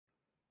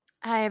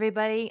Hi,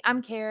 everybody.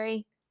 I'm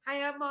Carrie,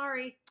 Hi, I'm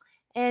Mari.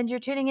 and you're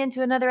tuning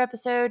into another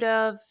episode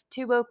of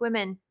Two Woke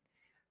Women.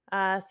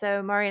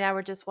 So, Mari and I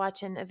were just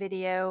watching a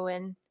video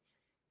and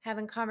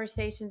having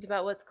conversations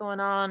about what's going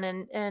on,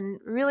 and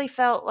really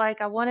felt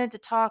like I wanted to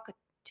talk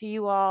to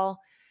you all.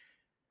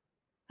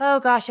 Oh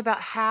gosh,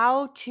 about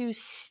how to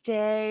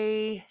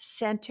stay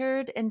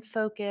centered and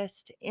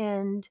focused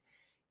and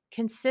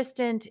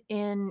consistent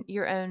in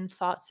your own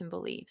thoughts and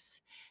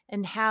beliefs,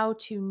 and how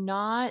to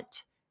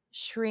not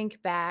shrink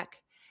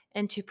back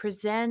and to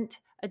present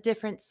a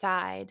different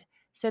side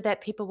so that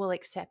people will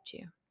accept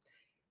you.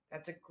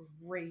 That's a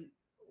great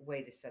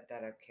way to set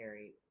that up,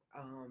 Carrie.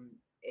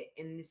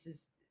 And this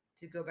is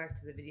to go back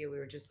to the video we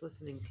were just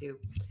listening to.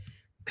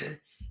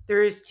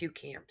 There is two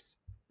camps.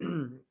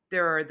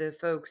 There are the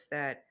folks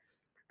that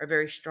are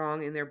very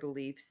strong in their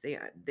beliefs.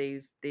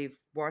 They've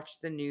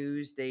watched the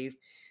news. They've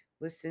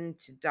listened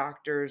to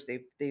doctors.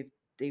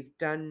 They've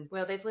done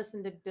Well, they've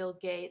listened to Bill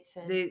Gates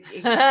and they.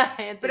 But I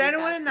Anthony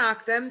don't want to Fauci.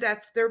 knock them.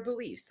 That's their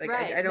beliefs. Like I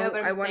Right. No, don't.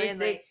 but I'm I want to saying,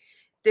 say like,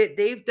 that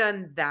they've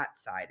done that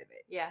side of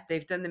it. yeah.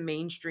 They've done the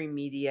mainstream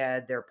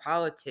media. They're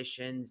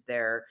politicians.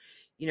 They're,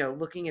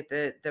 looking at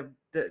the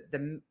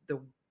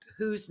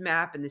WHO's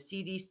map and the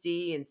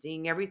CDC and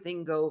seeing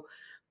everything go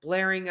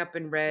blaring up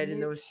in red and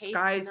New the case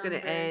sky's going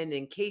to end numbers.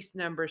 and case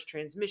numbers,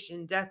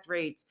 transmission, death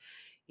rates,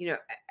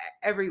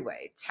 every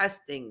way,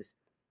 testings.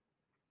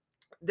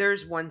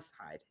 There's one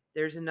side.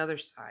 There's another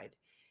side,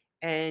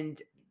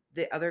 and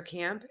the other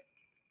camp,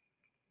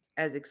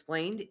 as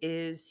explained,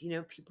 is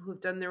people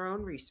who've done their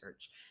own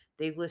research.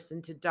 They've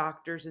listened to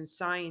doctors and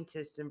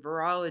scientists and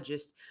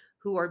virologists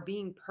who are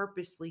being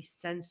purposely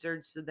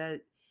censored so that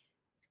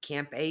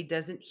camp A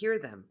doesn't hear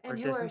them or And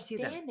who are doesn't see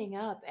them. standing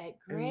up at And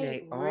great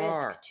they risk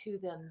are to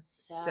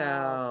themselves.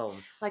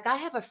 selves. Like, I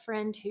have a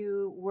friend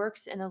who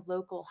works in a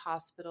local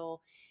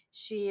hospital.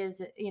 She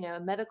is, a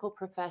medical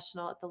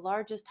professional at the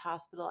largest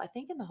hospital, I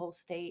think, in the whole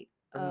state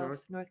Of of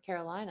North, North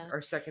Carolina.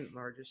 our second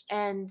largest.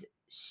 And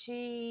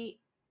she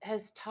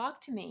has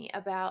talked to me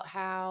about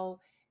how,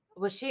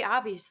 well, she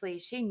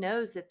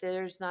knows that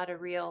there's not a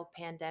real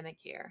pandemic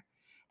here.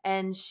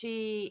 And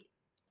she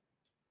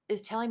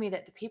is telling me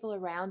that the people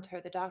around her,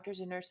 the doctors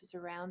and nurses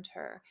around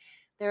her,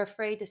 they're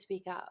afraid to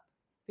speak up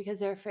because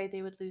they're afraid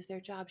they would lose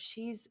their job.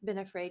 She's been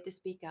afraid to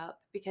speak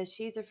up because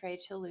she's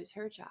afraid she'll lose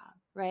her job,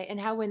 right? And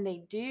how when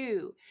they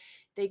do,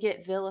 they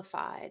get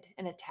vilified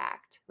and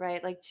attacked,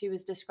 right? Like, she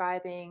was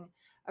describing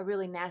a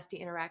really nasty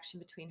interaction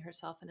between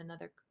herself and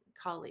another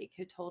colleague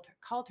who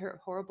called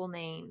her horrible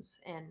names,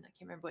 and I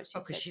can't remember what Oh, she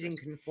because said she to her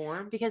didn't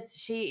conform. because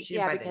She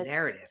didn't buy the because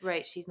narrative.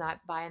 right, she's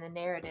not buying the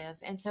narrative.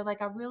 And so,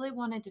 like, I really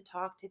wanted to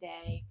talk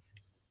today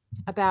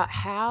about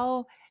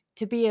how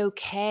to be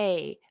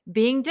okay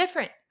being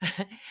different,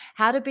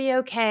 how to be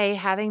okay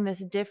having this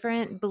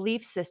different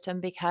belief system,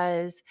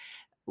 because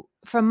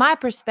from my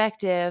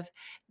perspective,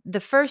 the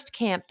first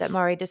camp that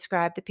Mari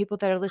described, the people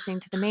that are listening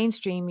to the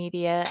mainstream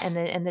media and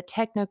the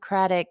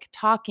technocratic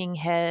talking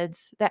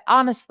heads that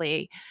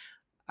honestly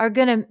are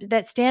going to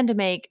that stand to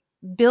make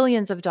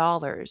billions of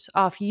dollars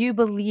off you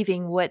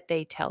believing what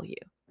they tell you,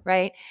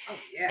 right? Oh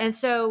yeah, And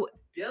so,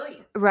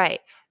 billions, right.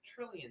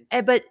 trillions.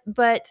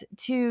 But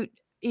to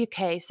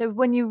okay, so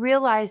when you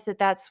realize that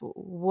that's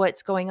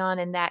what's going on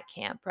in that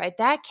camp, right?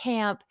 That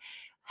camp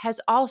has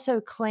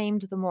also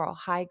claimed the moral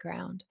high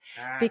ground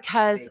That's the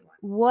because big one.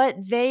 what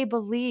they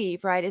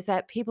believe, right, is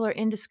that people are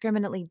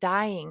indiscriminately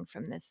dying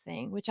from this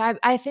thing, which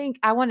I think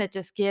I want to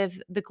just give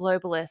the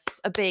globalists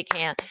a big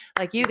hand.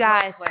 Like, you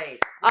Well guys, played.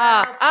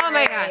 oh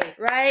my God,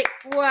 right?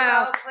 Wow.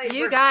 Well played.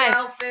 You We're guys.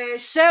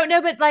 selfish. So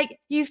no, but like,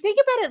 you think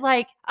about it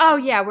like, oh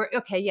yeah, we're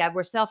okay, yeah,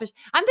 we're selfish.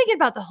 I'm thinking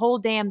about the whole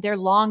their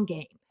long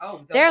game.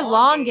 Oh, the Their long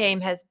long game game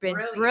is has been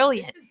brilliant.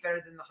 brilliant. This is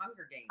better than the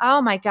Hunger Games. Oh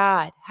my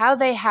God, how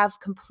they have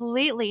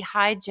completely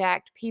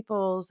hijacked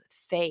people's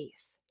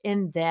faith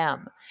in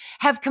them,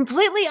 have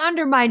completely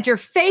undermined your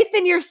Yes. faith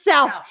in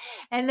yourself. Self.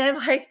 And then,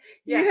 like,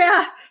 Yes.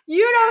 yeah,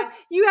 Yes.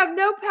 you have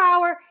no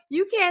power.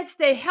 You can't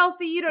stay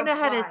healthy. You don't But know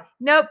how to, why?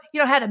 nope, you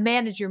don't know how to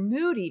manage your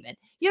mood even.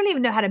 You don't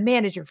even know how to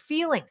manage your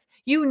feelings.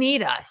 You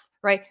need us,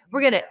 right?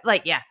 We're going to, Yes.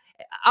 like, yeah.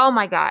 Oh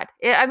my God.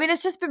 I mean,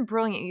 it's just been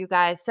brilliant, you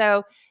guys.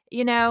 So,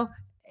 you know,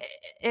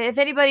 if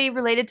anybody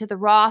related to the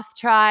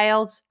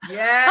Rothschilds,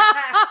 Yeah.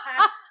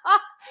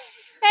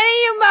 any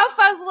of you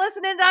mofos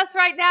listening to us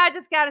right now, I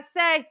just gotta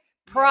say,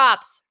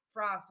 props.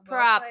 Props. Well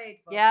Props. played.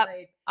 Well Yep. played.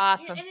 Yeah,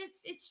 Awesome. and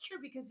it's true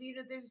because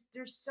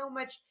there's so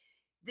much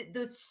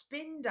the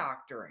spin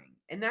doctoring,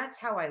 and that's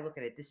how I look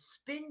at it. The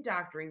spin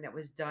doctoring that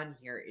was done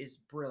here is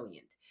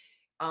brilliant.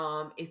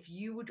 If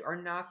you are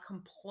not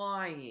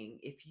complying,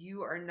 if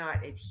you are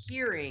not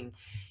adhering,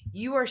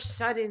 you are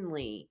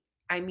suddenly,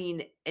 I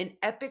mean, an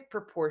epic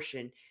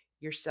proportion.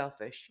 You're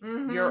selfish.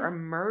 You're a Mm-hmm.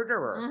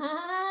 murderer.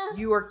 Mm-hmm.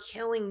 You are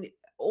killing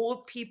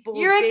old people,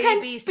 You're a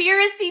babies.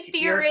 conspiracy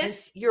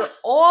theorist. You're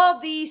all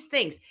these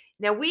things.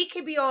 Now we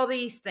could be all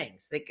these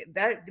things like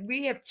that.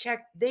 We have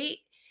checked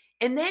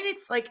and then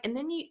it's like, and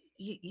then you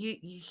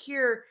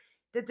hear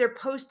that they're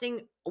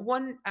posting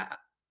one.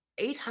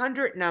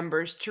 800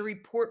 numbers to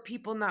report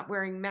people not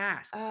wearing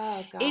masks.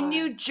 Oh In god.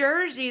 New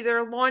Jersey,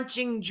 they're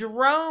launching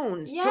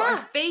drones to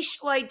Yeah.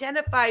 facial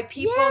identify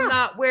people Yeah.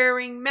 not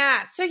wearing So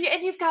masks.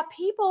 you've got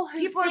people who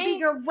People are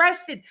being think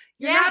arrested.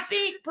 You're not yes.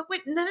 being, but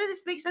wait, none of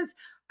this makes sense.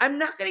 I'm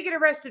not going to get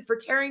arrested for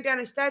tearing down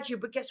a statue,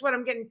 but guess what?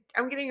 I'm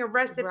getting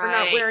arrested for not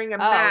Right. wearing a Oh,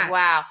 mask.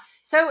 wow.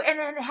 So, and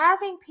then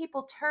having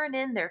people turn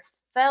in their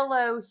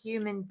fellow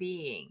human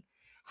being,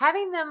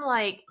 having them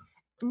like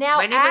now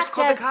My neighbors act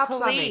called the as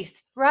cops on me.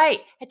 police,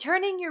 right? And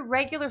turning your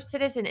regular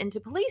citizen into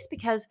police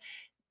because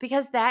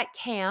that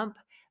camp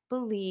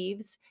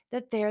believes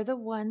that they're the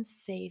ones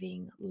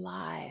saving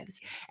lives.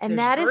 And There's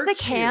that is the virtue.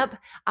 camp.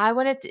 I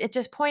want to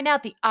just point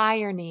out the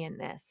irony in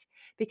this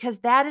because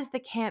that is the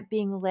camp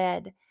being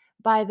led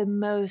by the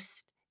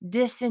most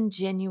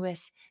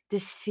disingenuous,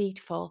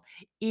 deceitful,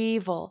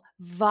 evil,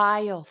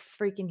 vile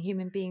freaking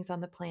human beings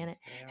on the planet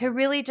Yes, they who are.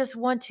 really just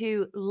want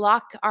to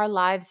lock our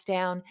lives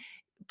down,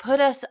 put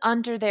us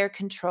under their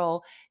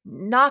control,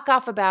 knock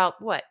off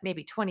about what,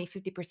 maybe 20,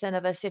 50%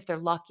 of us if they're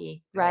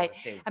lucky, Oh, right?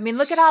 I mean,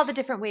 look at all the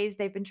different ways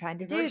they've been trying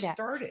to they've already do that.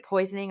 started.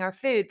 Poisoning our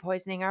food,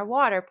 poisoning our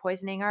water,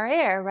 poisoning our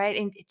air, right?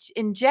 And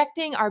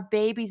injecting our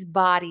babies'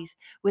 bodies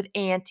with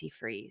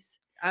antifreeze.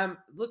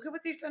 Look at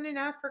what they've done in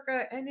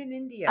Africa and in I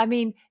India.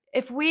 mean,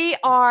 if we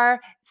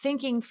are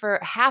thinking for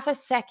half a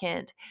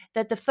second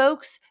that the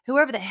folks,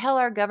 whoever the hell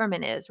our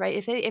government is, right?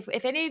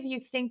 If any of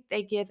you think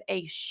they give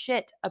a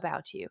shit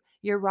about you,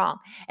 you're wrong.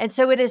 And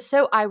so it is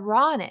so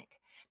ironic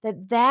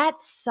that that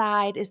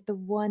side is the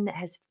one that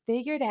has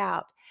figured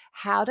out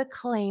how to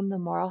claim the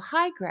moral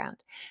high ground.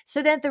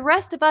 So that the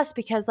rest of us,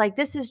 because like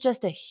this is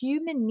just a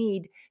human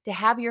need to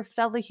have your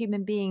fellow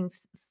human being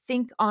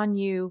think on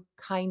you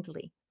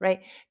kindly, right?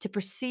 To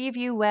perceive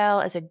you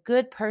well as a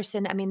good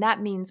person. I mean,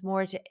 that means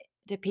more to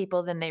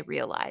people than they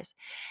realize.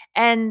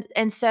 And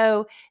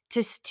so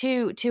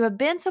to have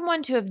been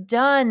someone to have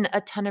done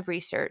a ton of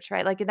research,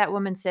 right? Like that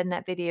woman said in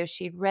that video,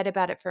 she'd read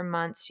about it for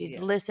months. She'd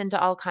Yes. listened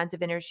to all kinds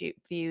of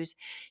interviews.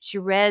 She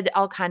read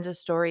all kinds of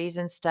stories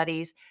and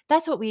studies.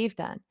 That's what we've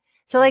done.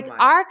 So, Oh like my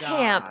our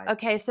camp, God.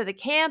 okay, so the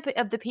camp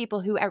of the people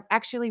who are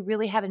actually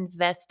really have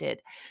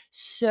invested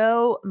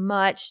so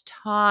much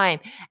time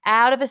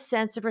out of a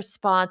sense of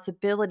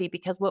responsibility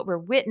because what we're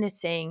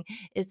witnessing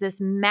is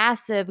this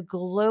massive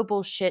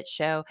global shit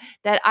show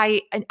that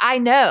I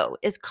know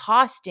is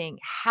costing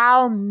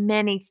how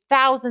many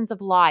thousands of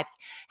lives.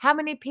 How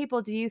many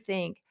people do you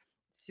think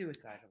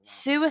Suicide alone.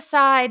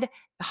 suicide,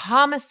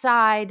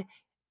 homicide,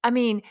 I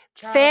mean,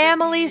 Child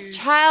families,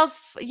 abuse,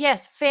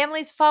 yes,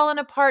 families falling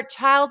apart,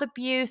 child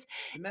abuse.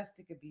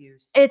 domestic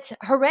abuse, It's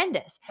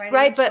horrendous,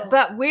 right? But financial.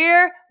 but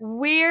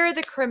we're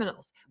the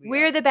criminals. We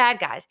We're are. the bad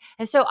guys.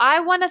 And so I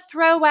want to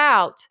throw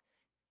out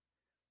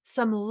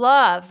some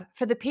love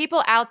for the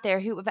people out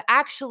there who have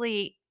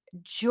actually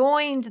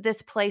joined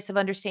this place of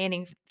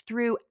understanding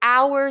through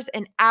hours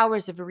and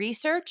hours of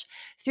research,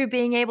 through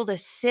being able to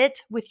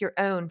sit with your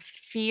own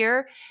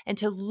fear and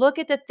to look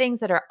at the things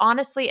that are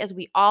honestly, as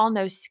we all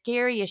know,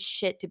 scary as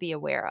shit to be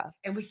aware of.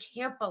 And we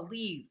can't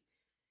believe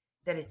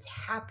that it's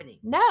happening.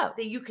 No.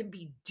 That you can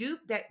be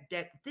duped, that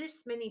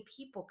this many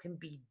people can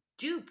be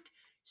duped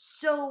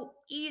so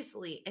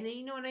easily. And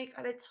and I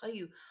gotta tell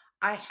you,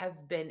 I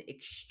have been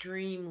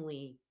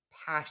extremely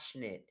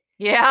passionate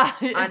Yeah.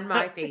 on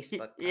my Facebook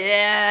posts.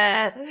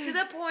 Yeah. To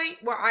the point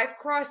where I've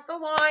crossed the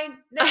line.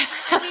 No,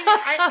 I mean,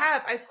 I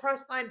have. I've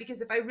crossed the line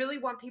because if I really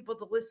want people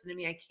to listen to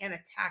me, I can't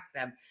attack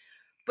them.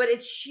 But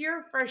it's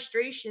sheer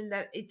frustration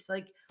that it's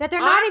like That they're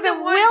not I'm the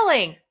even one,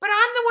 willing. but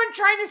I'm the one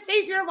trying to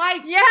save your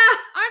life. Yeah.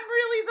 I'm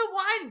really the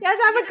one. Yes,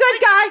 I'm a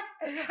good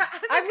guy.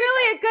 I'm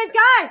really a good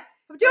guy.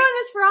 I'm doing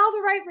this for all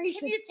the right Can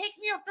reasons. you take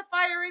me off the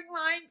firing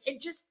line and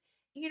just,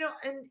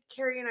 and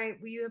Carrie and I,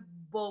 we have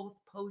both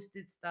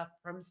posted stuff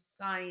from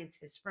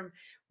scientists, from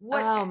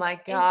what, Oh my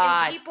and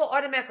God. people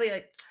automatically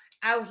like,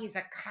 oh, he's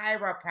a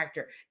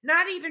chiropractor.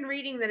 Not even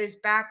reading that his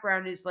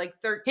background is like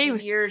 13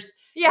 was- years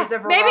Yeah, as a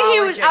maybe he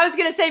was. I was virologist.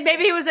 gonna say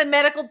maybe he was a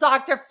medical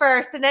doctor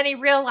first, and then he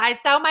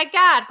realized, oh my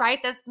God, right?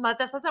 This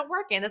isn't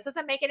working. This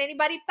isn't making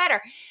anybody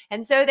better.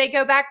 And so they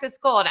go back to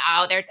school, and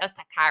oh, they're just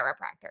a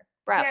chiropractor,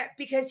 bro. Yeah,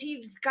 because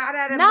he got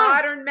out of No.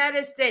 modern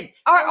medicine.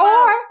 But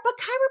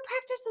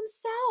chiropractors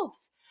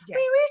themselves. Yes. I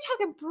mean, we're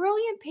talking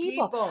brilliant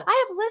people. People.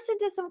 I have listened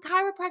to some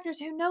chiropractors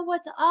who know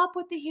what's up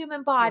with the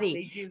human body.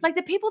 Yes, they do. Like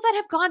the people that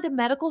have gone to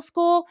medical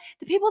school,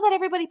 the people that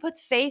everybody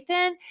puts faith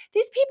in,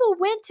 these people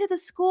went to the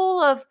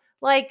school of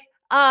like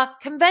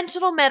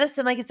conventional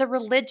medicine, like it's a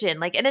religion,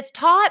 like, and it's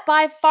taught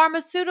by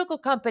pharmaceutical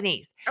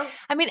companies. Oh.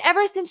 I mean,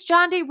 ever since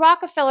John D.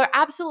 Rockefeller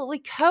absolutely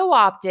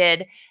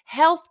co-opted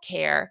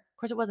healthcare. Of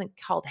course, it wasn't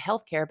called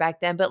healthcare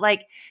back then, but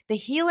like the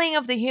healing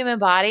of the human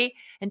body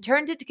and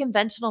turned it to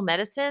conventional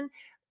medicine.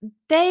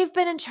 They've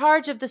been in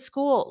charge of the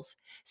schools.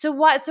 So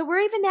what so we're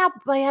even now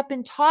they have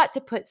been taught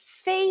to put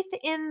faith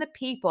in the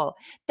people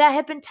that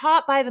have been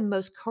taught by the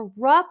most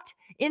corrupt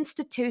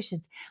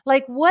institutions.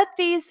 Like what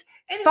these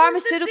And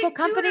pharmaceutical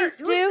companies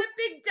who's do.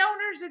 the big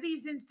donors of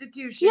these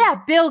institutions?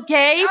 Yeah, Bill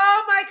Gates.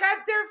 Oh my God,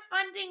 they're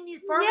funding these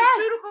Yes.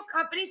 pharmaceutical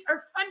companies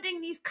are funding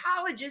these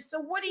colleges. So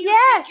what do you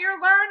think Yes. you're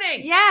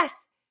learning?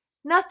 Yes.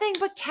 Nothing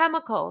but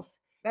chemicals.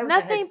 That was a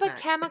head Nothing but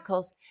smack.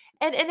 chemicals.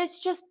 And it's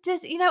just,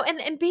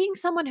 and being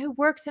someone who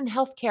works in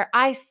healthcare,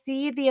 I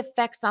see the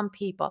effects on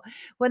people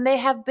when they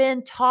have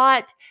been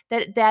taught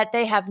that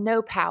they have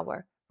no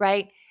power,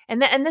 right?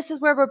 And this is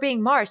where we're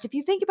being marched. If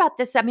you think about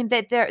this, I mean,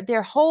 that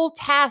their whole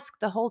task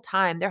the whole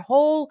time, their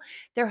whole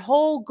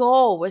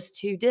goal was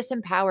to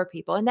disempower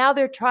people, and now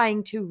they're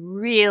trying to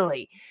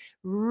really,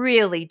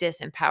 really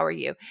disempower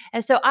you.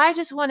 And so I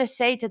just want to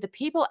say to the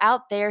people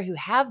out there who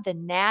have the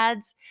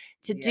nads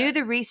to do the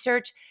Yes.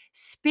 research,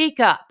 speak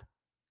up.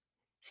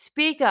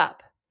 Speak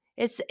up.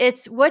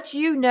 It's what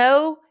you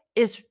know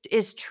is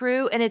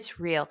true and it's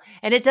real.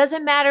 And it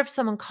doesn't matter if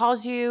someone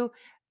calls you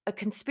a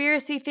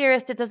conspiracy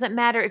theorist. It doesn't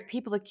matter if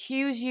people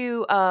accuse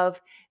you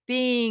of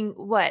being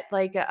what,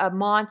 like a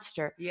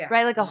monster, Yeah,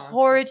 right? Like a a monster.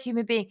 horrid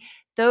human being.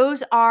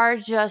 Those are You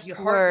just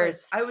heartless.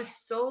 words. I was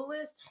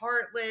soulless,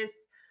 heartless.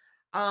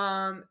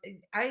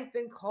 I've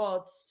been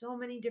called so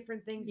many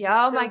different things, and Yeah,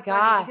 it's oh my so funny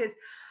God. because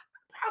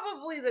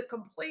probably the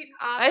complete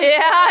Yeah, opposite of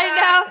I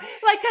that.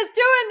 know. Like, cause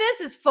doing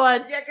this is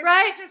fun, Yeah, because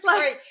right? it's just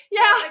Like, great.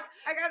 Yeah, yeah. like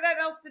I got nothing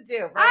else to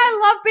do, right?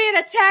 I love being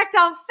attacked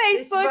on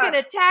This Facebook and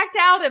month. attacked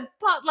out and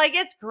like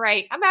it's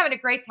great. I'm having a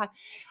great time.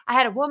 I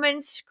had a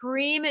woman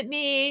scream at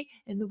me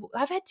and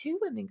I've had two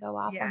women go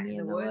off Yeah, on me in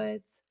the in the woods.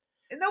 woods.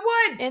 In the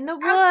woods, In the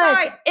woods.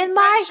 outside, in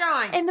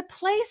sunshine. In the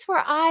place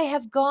where I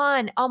have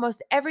gone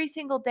almost every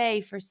single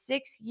day for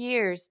 6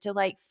 years to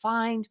like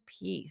find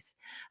peace.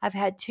 I've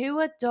had two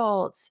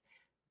adults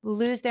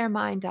lose their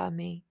mind on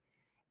me.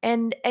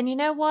 And you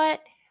know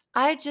what?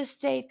 I just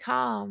stayed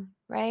calm,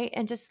 right?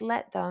 And just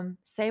let them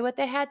say what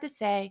they had to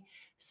say,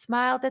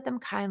 smiled at them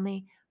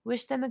kindly,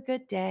 wished them a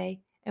good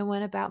day, and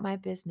went about my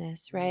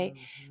business, right?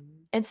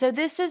 Mhm. And so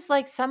this is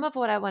like some of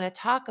what I want to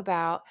talk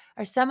about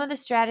are some of the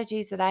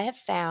strategies that I have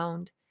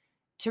found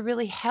to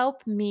really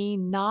help me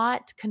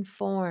not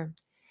conform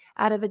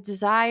out of a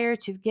desire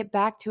to get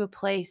back to a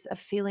place of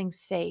feeling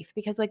safe.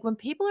 Because like when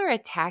people are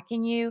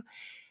attacking you,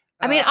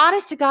 I mean, Uh,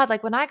 honest to God,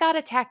 like when I got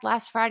attacked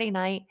last Friday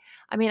night,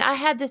 I mean, I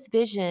had this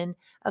vision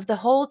of the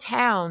whole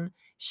town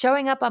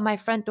showing up on my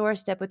front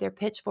doorstep with their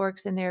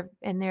pitchforks and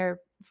their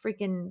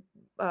freaking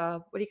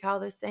what do you call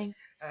those things?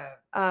 uh,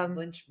 Um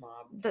lynch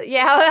mob the type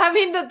yeah, of I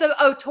mean the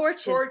oh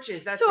torches.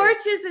 torches. That's it.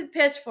 Torches and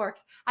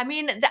pitchforks. I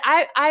mean,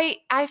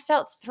 I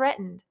felt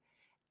threatened,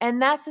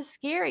 and that's a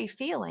scary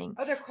feeling.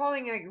 Oh, they're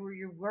calling out where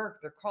you work.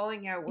 They're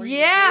calling out where you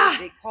live. Yeah.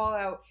 They call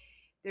out.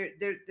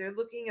 They're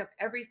looking up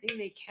everything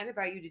they can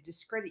about you to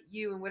discredit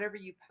you and whatever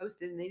you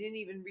posted, and they didn't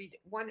even read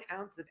 1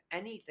 ounce of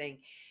anything,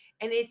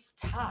 and it's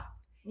tough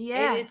and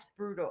Yeah. it's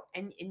brutal,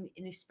 and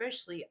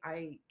especially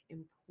I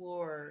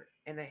implore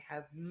and I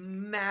have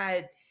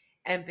mad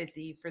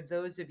empathy for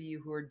those of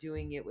you who are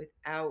doing it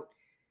without.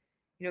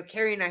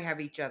 Carrie and I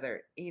have each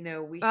other.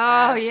 We Oh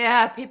have,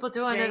 yeah, people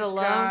doing it thank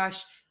alone.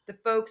 gosh, the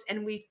folks,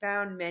 and we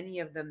found many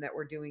of them that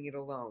were doing it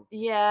alone.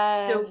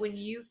 So when Yes.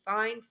 you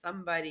find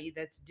somebody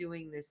that's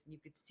doing this and you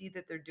could see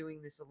that they're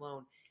doing this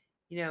alone,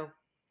 you know,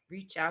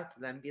 reach out to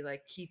them, be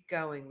like, keep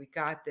going, we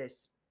got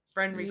this.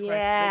 Friend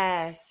request. Like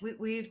Yes.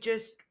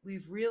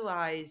 we've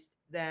realized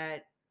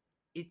that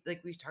it,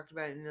 like we've talked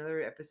about in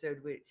another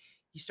episode, where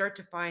you start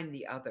to find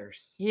the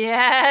others. You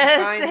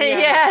Yes, find the others.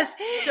 yes.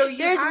 So you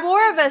There's have more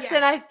to, of us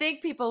than I yes,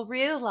 think people you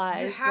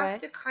realize, have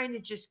right? to kind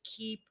of just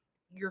keep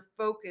your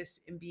focus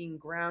and being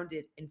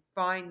grounded and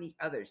find the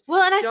others.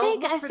 Well, and I Don't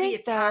think look I for the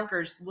think though,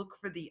 attackers, look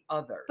for the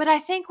but I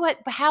others. think what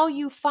how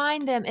you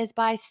find them is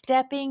by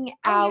stepping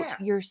Oh out yeah.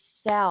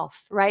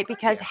 yourself, Oh right? god,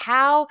 Because yeah.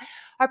 how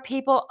are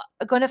people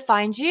going to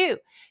find you?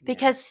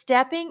 Because Yes.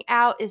 stepping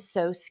out is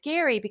so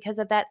scary because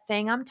of that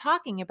thing I'm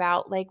talking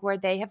about, like where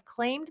they have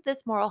claimed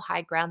this moral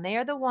high ground. They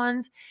are the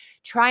ones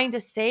trying to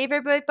save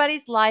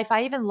everybody's life.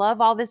 I even love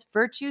all this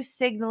virtue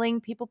signaling,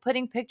 people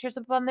putting pictures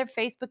up on their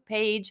Facebook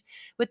page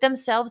with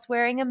themselves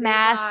wearing a Save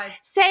mask. lives.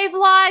 Save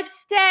lives,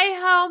 stay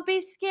home,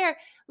 be scared.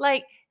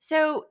 Like,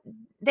 so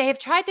they have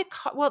tried to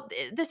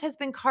this has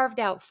been carved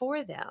out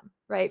for them,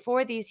 right,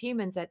 for these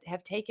humans that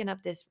have taken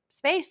up this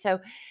space. So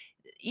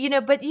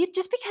but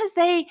just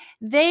because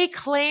they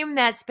claim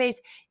that space,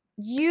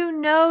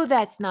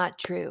 that's not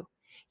true.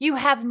 You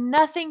have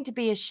nothing to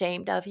be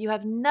ashamed of, you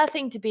have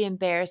nothing to be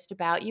embarrassed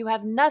about, you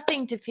have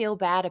nothing to feel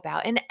bad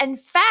about, and in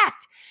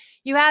fact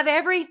you have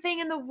everything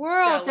in the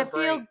world to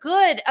feel Celebrate.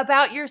 good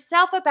about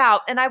yourself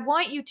about. And I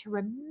want you to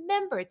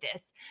remember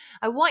this.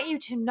 I want you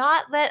to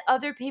not let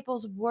other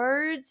people's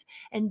words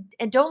and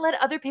don't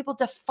let other people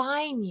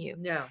define you.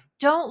 No.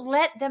 Don't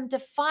let them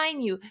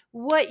define you.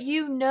 What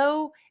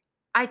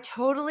I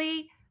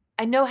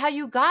know how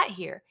you got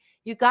here.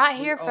 You got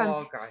We here from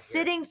all got here.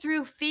 sitting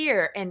through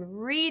fear and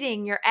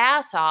reading your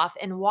ass off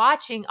and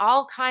watching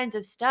all kinds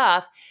of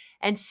stuff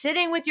and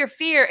sitting with your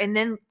fear and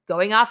then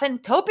going off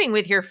and coping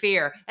with your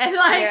fear and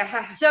like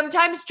Yeah.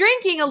 sometimes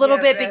drinking a little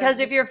Yeah, bit that's because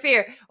of just your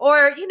fear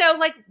or,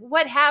 like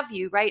what have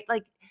you, right?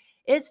 Like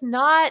it's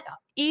not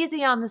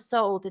easy on the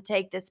soul to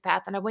take this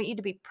path. And I want you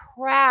to be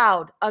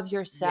proud of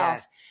yourself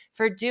yes.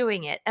 for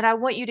doing it. And I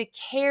want you to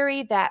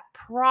carry that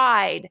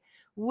pride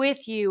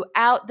with you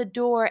out the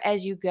door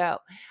as you go.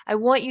 I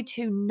want you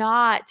to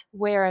not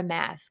wear a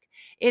mask.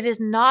 It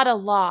is not a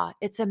law,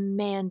 it's a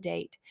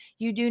mandate.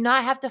 You do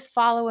not have to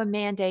follow a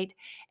mandate,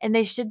 and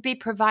they should be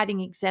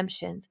providing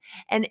exemptions.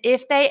 And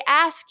if they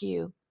ask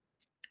you,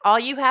 all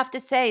you have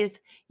to say is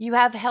you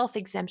have health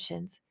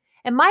exemptions.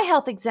 And my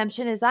health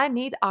exemption is I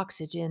need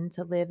oxygen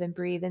to live and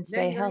breathe and No,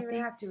 stay you don't even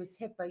healthy. have to. It's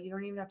HIPAA. You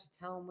don't even have to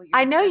tell them what your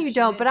I know you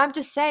exemption don't, but is. I'm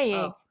just saying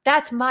Oh,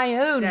 that's my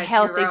own that's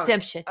health your own.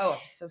 exemption. Oh, I'm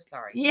so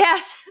sorry.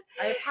 Yes.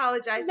 I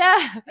apologize. No.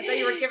 I thought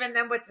you were giving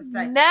them what to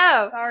say.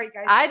 No. Sorry,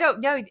 guys. I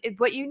don't know.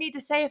 What you need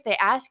to say if they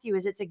ask you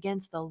is it's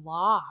against the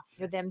law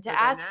for Yes, them for to them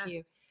to ask ask.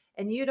 you.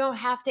 And you don't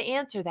have to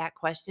answer that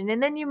question.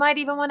 And then you might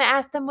even want to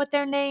ask them what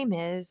their name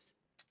is.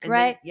 And then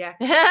Right? yeah.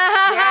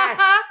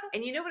 Yes.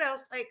 And you know what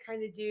else I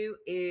kind of do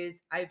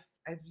is I've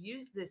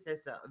used this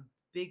as a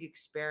big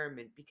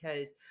experiment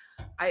because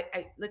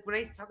I like when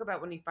I talk about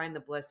when you find the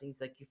blessings,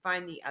 like you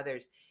find the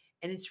others,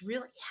 and it's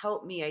really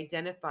helped me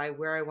identify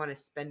where I want to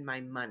spend my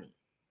money.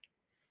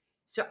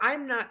 So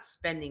I'm not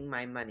spending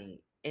my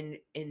money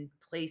in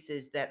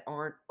places that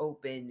aren't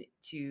open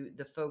to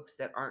the folks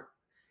that aren't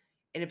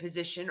in a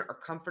position or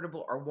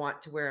comfortable or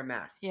want to wear a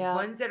mask. Yeah.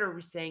 Ones that are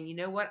saying, you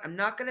know what, I'm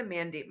not going to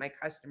mandate my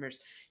customers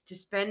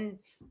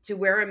to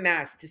wear a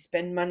mask, to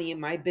spend money in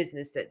my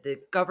business that the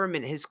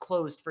government has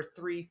closed for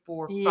 3,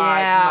 4,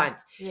 5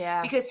 months.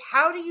 Yeah. Because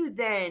how do you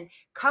then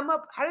how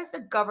does the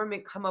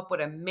government come up with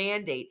a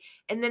mandate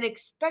and then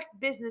expect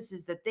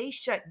businesses that they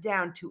shut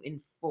down to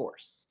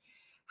enforce?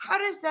 How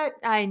does that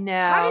I how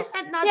know. does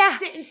that not Yeah.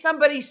 sit in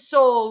somebody's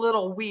soul a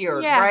little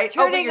weird, Yeah. right?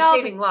 Oh, but Turning you're all the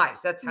saving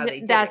lives. That's how they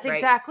did it, That's right?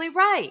 exactly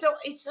right. So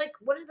it's like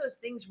one of those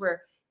things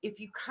where if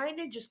you kind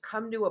of just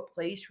come to a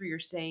place where you're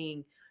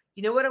saying,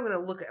 you know what, I'm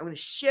going to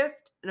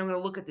shift and I'm going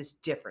to look at this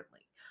differently.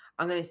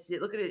 I'm going to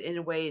look at it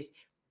in ways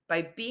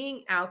by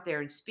being out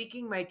there and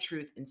speaking my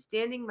truth and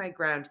standing my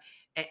ground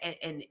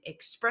and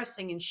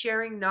expressing and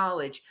sharing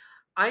knowledge.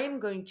 I am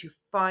going to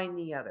find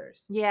the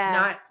others, not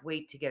Yes.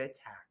 wait to get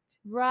attacked.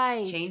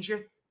 Right. Change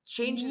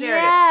the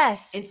narrative.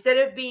 Yes. Instead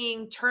of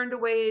being turned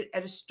away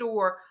at a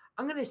store,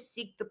 I'm going to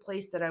seek the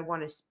place that I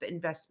want to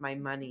invest my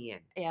money in.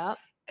 Yep.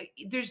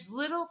 There's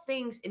little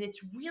things, and it's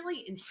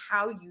really in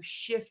how you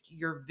shift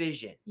your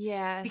vision.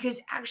 Yes.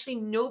 Because actually,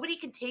 nobody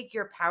can take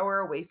your power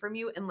away from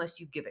you unless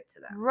you give it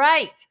to them.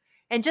 Right.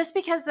 And just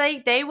because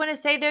they want to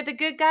say they're the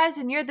good guys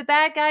and you're the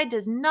bad guy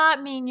does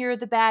not mean you're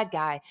the bad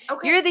guy.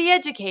 Okay. You're the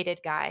educated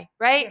guy,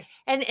 right?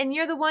 Yeah. And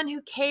you're the one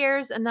who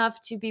cares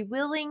enough to be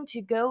willing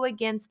to go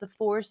against the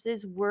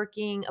forces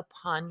working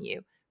upon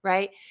you,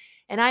 right?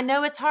 And I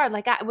know it's hard.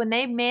 Like when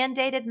they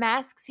mandated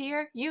masks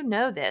here, you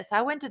know this.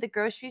 I went to the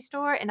grocery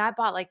store and I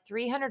bought like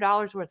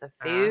 $300 worth of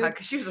food.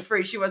 Because she was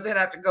afraid she wasn't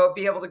going to have to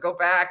be able to go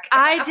back.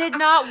 I did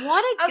not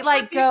want to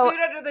like go food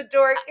under the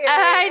door.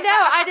 I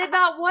know. I did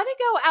not want to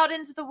go out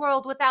into the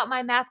world without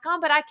my mask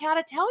on, but I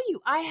gotta tell you,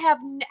 I have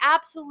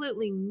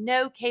absolutely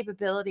no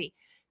capability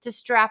to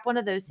strap one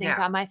of those things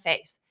No. on my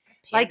face.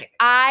 Panic Like attack.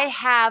 I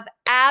have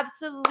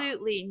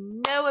absolutely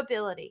no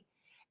ability.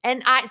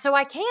 And so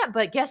I can't,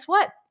 but guess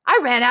what? I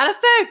ran out of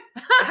food.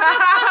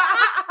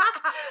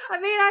 I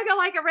mean,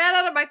 I ran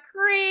out of my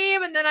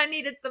cream and then I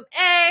needed some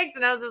eggs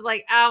and I was just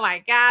like, oh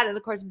my God. And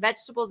of course,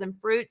 vegetables and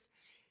fruits,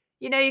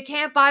 you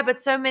can't buy but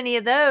so many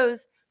of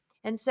those.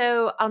 And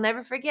so I'll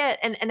never forget.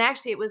 And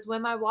actually it was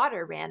when my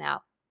water ran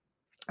out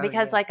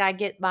because yeah.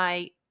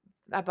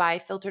 I buy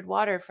filtered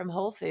water from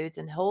Whole Foods,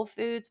 and Whole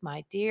Foods,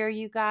 my dear,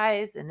 you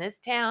guys in this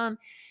town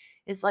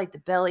is like the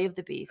belly of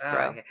the beast,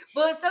 bro. Yeah.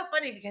 Well, it's so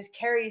funny because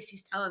Carrie,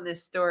 she's telling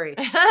this story.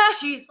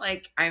 She's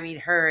like, I mean,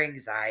 her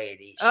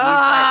anxiety.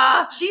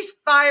 She's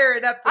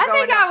fired up to I go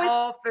think into I was-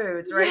 Whole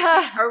Foods, right?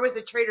 Yeah. Or was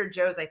it Trader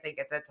Joe's, I think,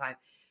 at that time.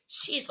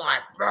 She's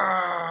like,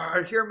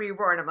 "Roar, hear me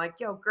roar." And I'm like,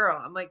 yo,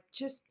 girl, I'm like,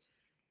 just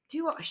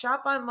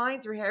shop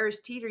online through Harris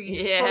Teeter.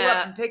 You just pull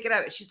up and pick it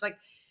up. And she's like,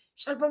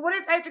 but what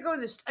if I have to go in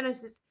this? And I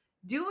says,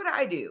 do what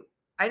I do.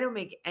 I don't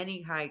make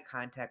any eye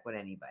contact with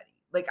anybody.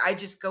 Like I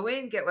just go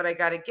in, get what I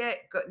got to get.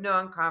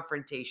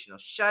 Non-confrontational.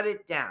 Shut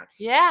it down.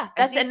 Yeah,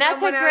 that's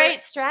a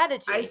great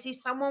strategy. I see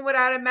someone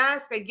without a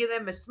mask. I give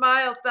them a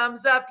smile,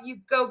 thumbs up. You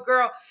go,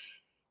 girl.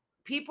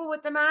 People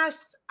with the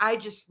masks, I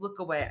just look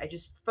away. I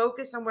just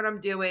focus on what I'm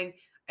doing.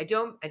 I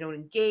don't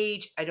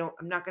engage. I'm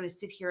not going to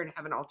sit here and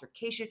have an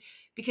altercation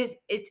because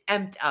it's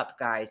amped up,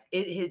 guys.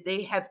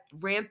 They have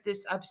ramped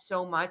this up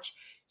so much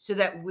so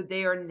that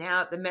they are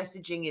now, the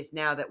messaging is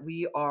now that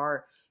we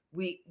are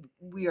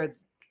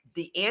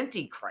the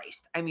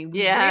Antichrist. I mean, we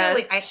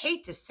really, I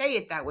hate to say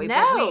it that way,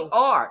 but we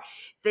are.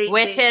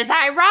 Which is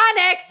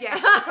ironic. Yes,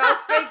 go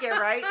figure,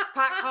 right?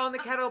 Pot calling the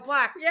kettle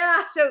black.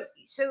 Yeah.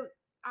 So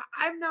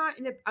I'm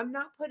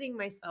not putting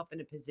myself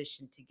in a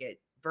position to get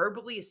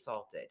verbally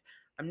assaulted.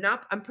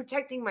 I'm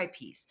protecting my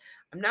peace.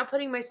 I'm not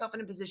putting myself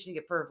in a position to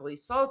get verbally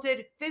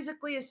assaulted,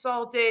 physically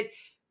assaulted,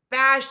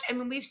 bashed. I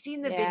mean, we've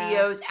seen the Yeah.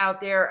 videos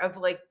out there of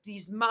like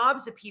these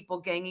mobs of people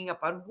ganging up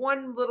on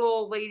one little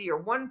old lady or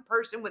one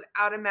person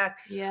without a mask.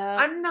 Yep.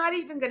 I'm not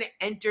even going to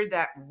enter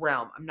that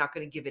realm. I'm not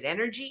going to give it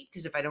energy,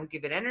 because if I don't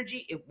give it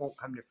energy, it won't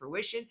come to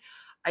fruition.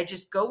 I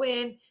just go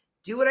in,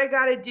 do what I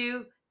got to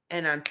do,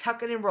 and I'm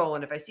tucking and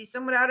rolling. If I see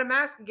someone out of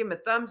mask, I give them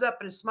a thumbs up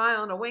and a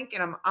smile and a wink,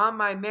 and I'm on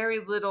my merry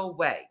little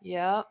way.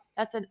 Yep.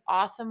 That's an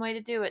awesome way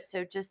to do it.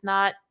 So just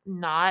not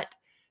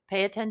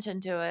pay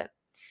attention to it.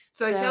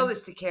 So I tell So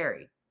this to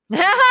Carrie. So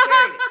I give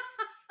Carrie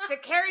this. So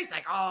Carrie's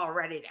like all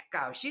ready to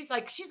go. She's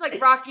like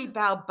Rocky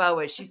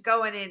Balboa. She's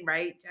going in,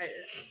 right?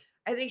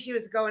 I think she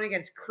was going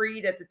against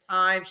Creed at the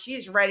time.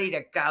 She's ready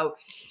to go.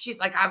 She's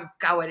like, I'm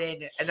going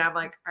in. And I'm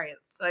like, all right.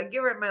 So I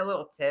give her my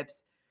little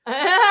tips.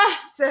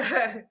 So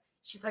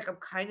she's like, I'm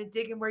kind of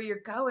digging where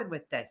you're going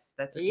with this.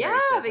 That's what yeah,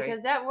 Carrie says, right?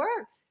 because that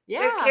works. So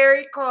Yeah.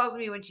 Carrie calls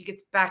me when she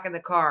gets back in the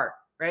car,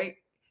 right?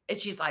 And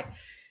she's like,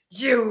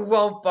 you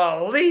won't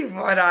believe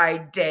what I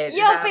did.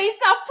 You'll be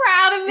so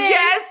proud of me.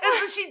 Yes,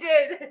 that's what she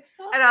did.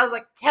 And I was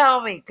like,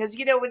 tell me. Because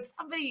when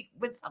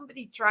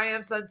somebody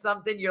triumphs on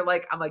something, you're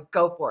like, I'm like,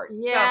 go for it. Tell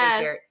me, Yes.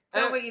 Carrie.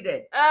 Tell me what you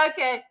did.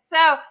 Okay.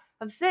 So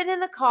I'm sitting in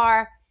the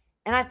car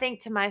and I think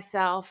to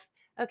myself,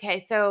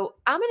 okay, so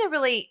I'm going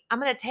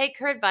to take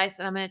her advice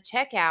and I'm going to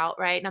check out,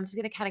 right? And I'm just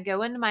going to kind of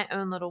go into my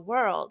own little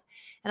world.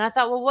 And I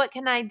thought, well, what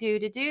can I do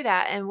to do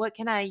that? And what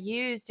can I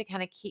use to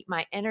kind of keep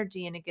my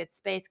energy in a good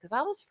space? Because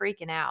I was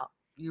freaking out.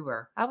 You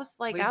were. I was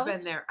like, We've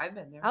been there. I've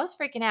been there. I was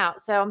freaking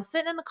out. So I'm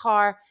sitting in the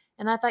car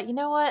and I thought, you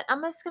know what?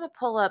 I'm just going to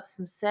pull up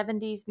some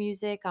 70s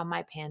music on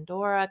my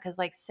Pandora because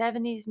like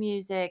 70s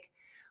music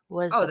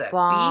was Oh, the the Bee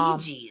bomb.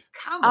 Gees.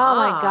 Come Oh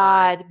my on.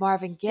 God.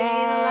 Marvin Staying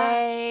alive.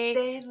 Gaye,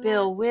 Staying alive.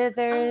 Bill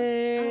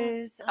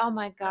Withers. Oh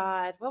my uh.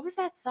 God. What was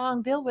that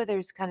song? Bill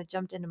Withers kind of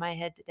jumped into my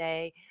head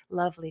today.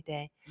 Lovely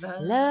day.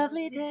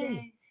 Lovely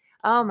Day.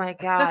 Oh my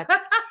God.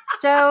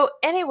 So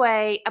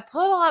anyway, I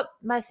pull up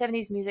my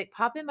 70s music,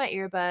 pop in my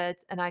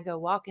earbuds, and I go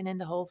walking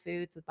into Whole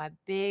Foods with my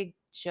big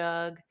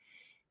jug.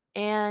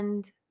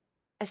 And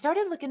I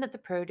started looking at the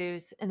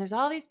produce, and there's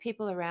all these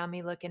people around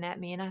me looking at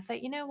me. And I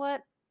thought, you know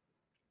what?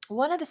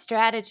 One of the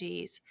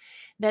strategies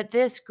that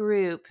this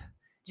group,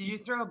 Did you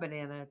throw a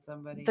banana at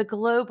somebody? the Oh,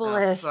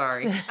 globalists,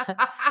 sorry.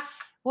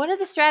 one of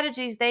the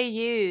strategies they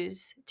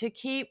use to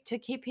keep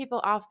people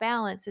off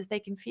balance is they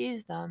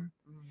confuse them.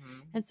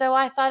 Mhm. And so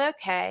I thought,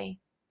 okay,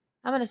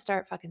 I'm going to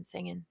start fucking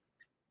singing.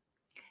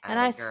 And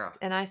Atta girl.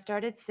 I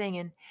started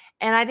singing.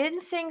 And I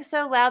didn't sing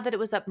so loud that it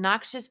was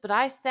obnoxious, but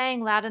I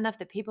sang loud enough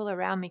that people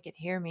around me could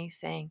hear me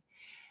sing.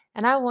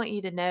 And I want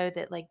you to know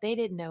that like they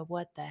didn't know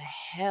what the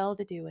hell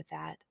to do with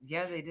that.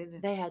 Yeah, they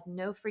didn't. They had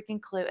no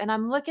freaking clue. And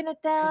I'm looking at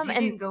Because them you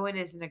and didn't go in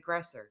as an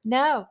aggressor.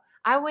 no,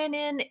 I went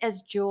in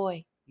as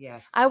joy.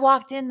 Yes. I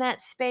walked in that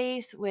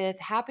space with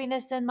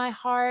happiness in my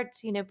heart,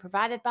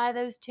 provided by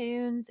those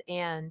tunes.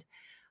 And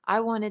I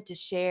wanted to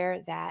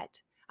share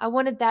that. I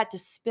wanted that to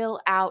spill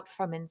out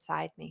from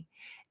inside me.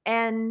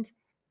 And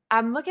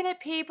I'm looking at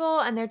people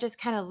and they're just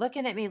kind of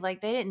looking at me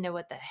like they didn't know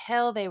what the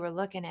hell they were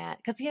looking at.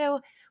 Because,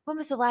 when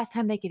was the last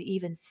time they could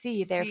even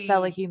see their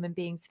fellow human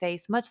being's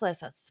face, much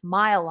less a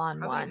smile on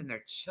Probably one? even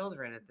their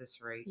children at this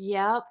rate.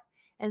 Yep.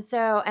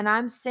 And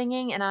I'm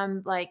singing and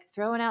I'm like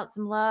throwing out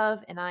some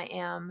love and I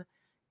am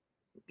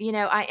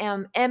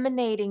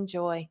emanating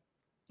joy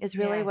is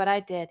really what I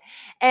Yes. did.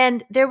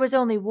 And there was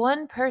only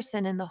one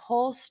person in the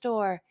whole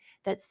store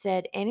that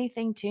said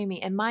anything to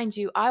me. And mind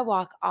you, I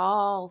walk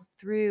all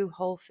through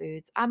Whole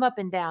Foods. I'm up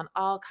and down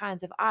all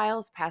kinds of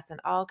aisles, passing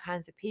all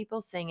kinds of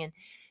people singing,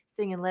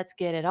 Let's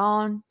Get It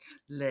On.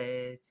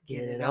 Let's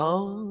Get it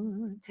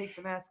on. Take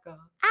the mask off.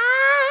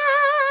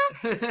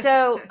 Ah!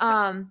 So,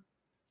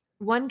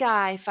 one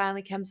guy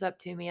finally comes up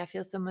to me. I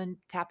feel someone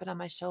tapping on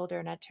my shoulder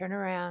and I turn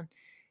around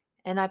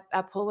and I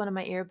pull one of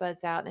my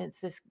earbuds out and it's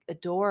this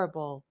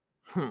adorable,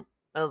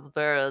 that's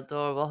very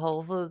adorable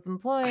Whole Foods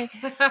employee.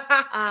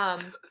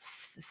 I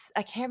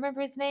can't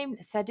remember his name.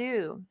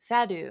 Sado.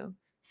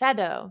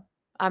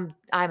 I'm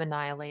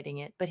annihilating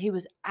it, but he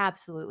was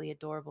absolutely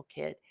adorable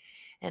kid.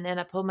 And then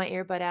I pull my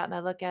earbud out and I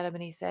look at him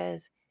and he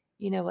says,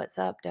 "You know what's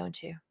up, don't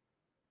you?"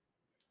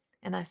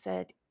 And I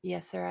said,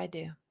 "Yes, sir, I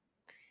do."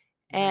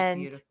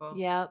 And Beautiful.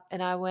 yeah,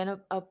 and I went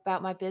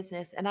about my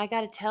business. And I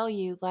got to tell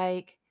you,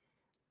 like,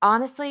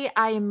 honestly,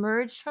 I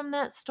emerged from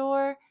that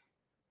store.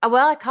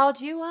 Well, I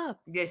called you up.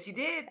 Yes, you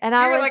did. And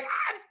You're like,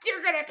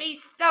 you're gonna be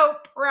so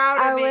proud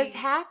of I me. was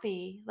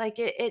happy. Like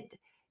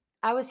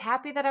I was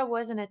happy that I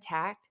wasn't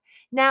attacked.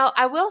 Now,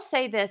 I will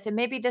say this, and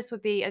maybe this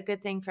would be a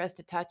good thing for us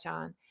to touch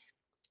on.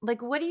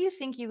 Like, what do you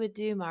think you would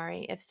do,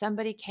 Mari, if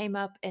somebody came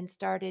up and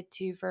started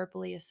to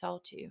verbally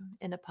assault you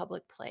in a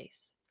public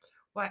place?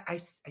 Well, I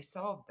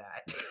solved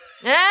that.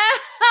 Yeah,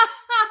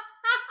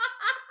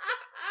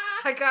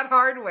 I got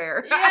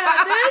hardware. this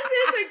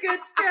is a good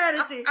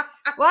strategy.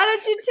 Why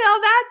don't you tell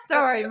that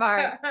story,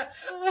 Mari?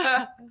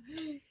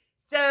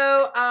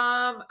 So,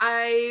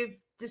 I've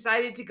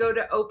decided to go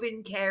to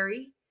open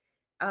carry,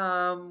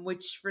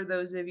 which for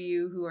those of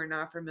you who are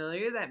not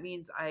familiar, that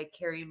means I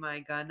carry my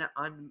gun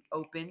on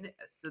open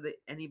so that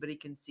anybody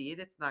can see it.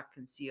 It's not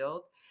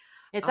concealed.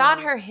 It's on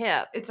Um, her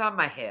hip. it's on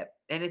my hip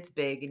and it's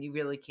big and you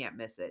really can't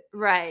miss it.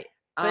 Right.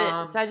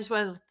 But so Um, I just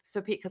wanted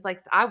so because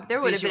like I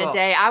there would have been a visual.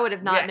 day I would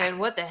have not Yeah. known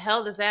what the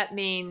hell does that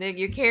mean that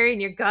you're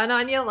carrying your gun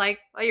on you like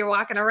while you're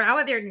walking around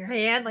with it in your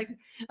hand like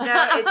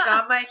No, it's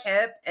on my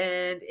hip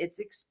and it's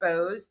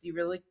exposed. You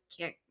really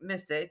can't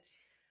miss it.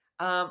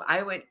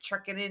 I went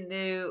trucking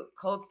into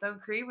Cold Stone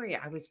Creamery.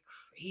 I was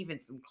craving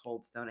some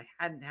Cold Stone. I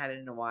hadn't had it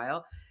in a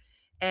while.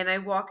 And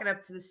I'm walking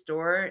up to the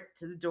store,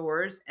 to the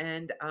doors,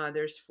 and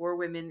there's four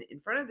women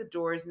in front of the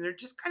doors, and they're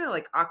just kind of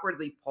like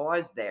awkwardly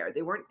paused there.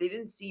 They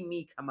didn't see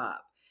me come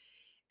up.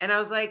 And I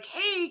was like,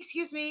 hey,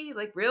 excuse me,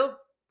 like real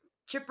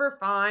chipper,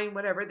 fine,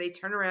 whatever. They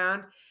turn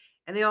around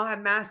and they all have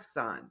masks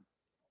on.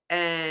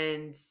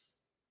 And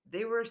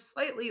they were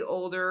slightly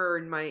older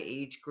in my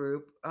age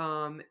group.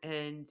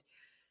 And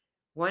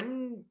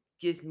one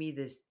gives me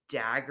this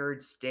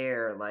daggered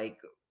stare,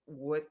 like,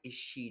 what is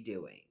she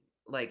doing?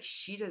 Like,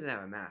 she doesn't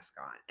have a mask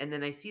on. And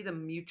then I see the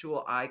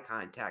mutual eye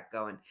contact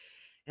going,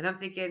 and I'm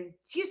thinking,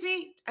 excuse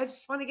me, I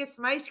just want to get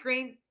some ice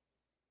cream.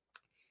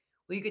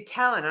 Well, you could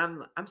tell, and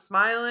I'm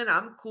smiling,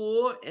 I'm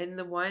cool. And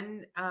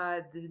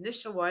the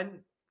initial one,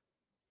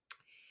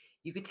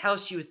 you could tell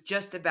she was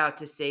just about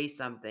to say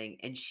something,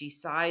 and she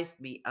sized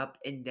me up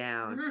and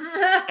down,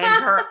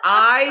 and her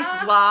eyes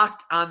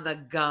locked on the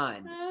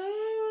gun.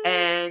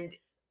 And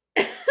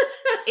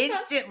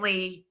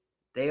instantly,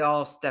 they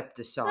all stepped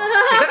aside.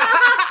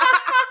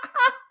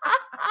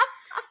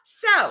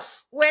 So,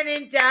 when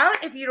in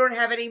doubt, if you don't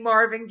have any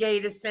Marvin Gaye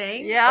to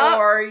sing Yep.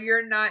 or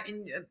you're not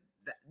in,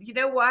 you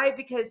know why?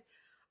 Because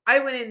I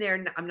went in there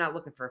and I'm not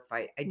looking for a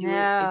fight. I do it. No.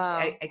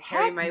 I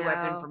carry Heck my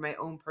weapon for no. my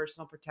own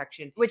personal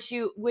protection. Which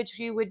you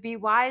would be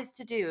wise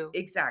to do.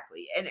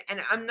 Exactly. And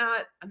I'm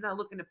not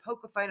looking to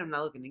poke a fight. I'm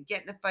not looking to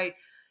get in a fight.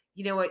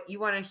 You know what? You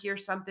want to hear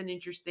something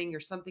interesting or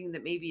something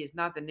that maybe is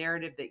not the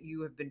narrative that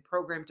you have been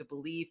programmed to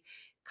believe,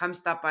 come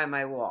stop by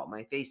my wall,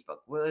 my Facebook.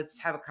 Well, let's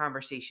have a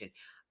conversation.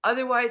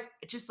 Otherwise,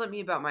 just let me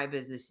about my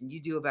business and you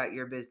do about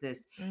your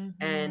business.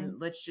 And Mhm.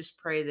 let's just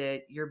pray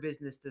that your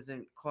business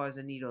doesn't cause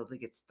a needle to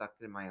get stuck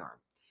in my arm.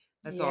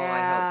 That's all I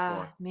hope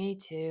Yeah, for. me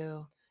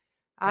too.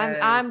 I'm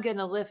Because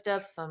gonna lift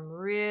up some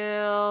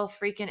real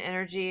freaking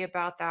energy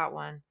about that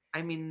one.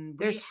 I mean,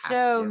 we There's have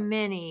so to.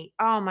 many.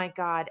 Oh my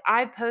God.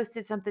 I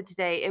posted something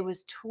today. It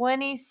was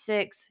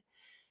 26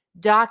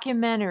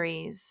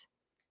 documentaries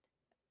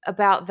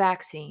about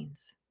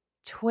vaccines.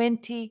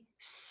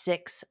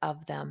 26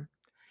 of them.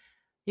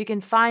 You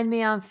can find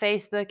me on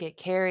Facebook at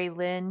Carrie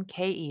Lynn,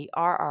 KerryLynn.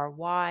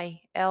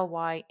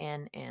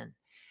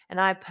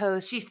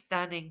 And She's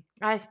stunning.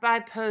 I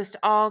post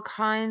all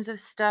kinds of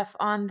stuff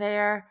on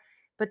there,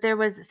 but there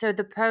was so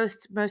the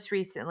post most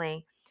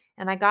recently,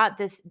 and I got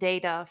this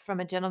data from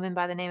a gentleman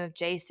by the name of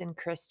Jason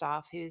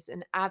Christoph, who's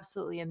an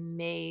absolutely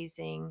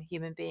amazing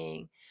human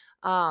being.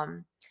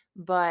 Um,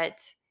 but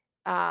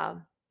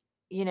um,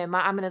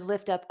 I'm going to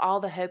lift up all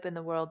the hope in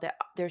the world that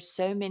there's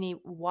so many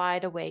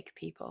wide awake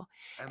people,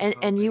 I'm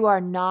and you hoping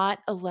are not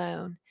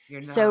alone.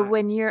 you're So not.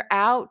 when you're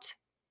out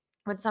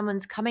when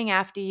someone's coming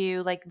after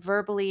you like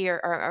verbally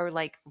or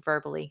like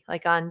verbally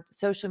like on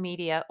social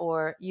media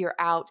or you're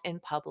out in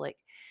public,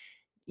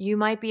 you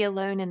might be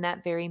alone in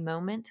that very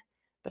moment,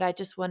 but I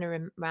just want to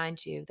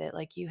remind you that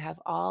like you have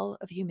all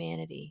of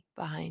humanity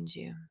behind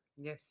you.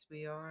 Yes,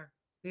 we are.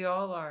 We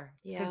all are.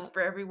 Because Yeah.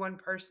 for every one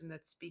person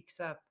that speaks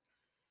up,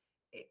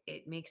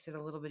 it makes it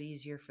a little bit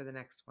easier for the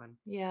next one.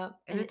 Yeah.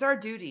 And it's our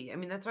duty. I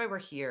mean, that's why we're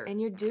here. And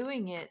you're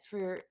doing it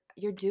for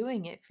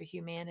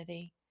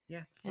humanity.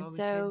 Yeah, that's And all we can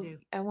so do.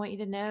 I want you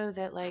to know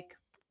that like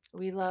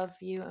we love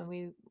you and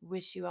we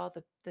wish you all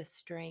the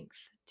strength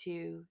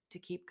to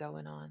keep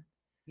going on.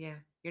 Yeah,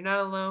 you're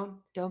not alone.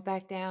 Don't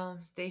back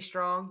down. Stay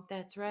strong.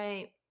 That's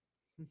right.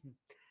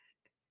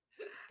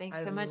 Thanks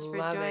I so much for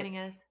love it. joining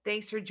us.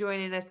 Thanks for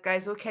joining us,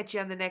 guys. We'll catch you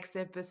on the next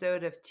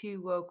episode of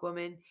Two Woke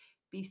Women.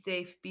 Be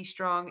safe, be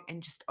strong,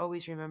 and just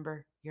always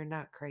remember you're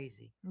not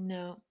crazy.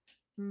 No.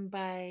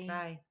 Bye.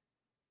 Bye.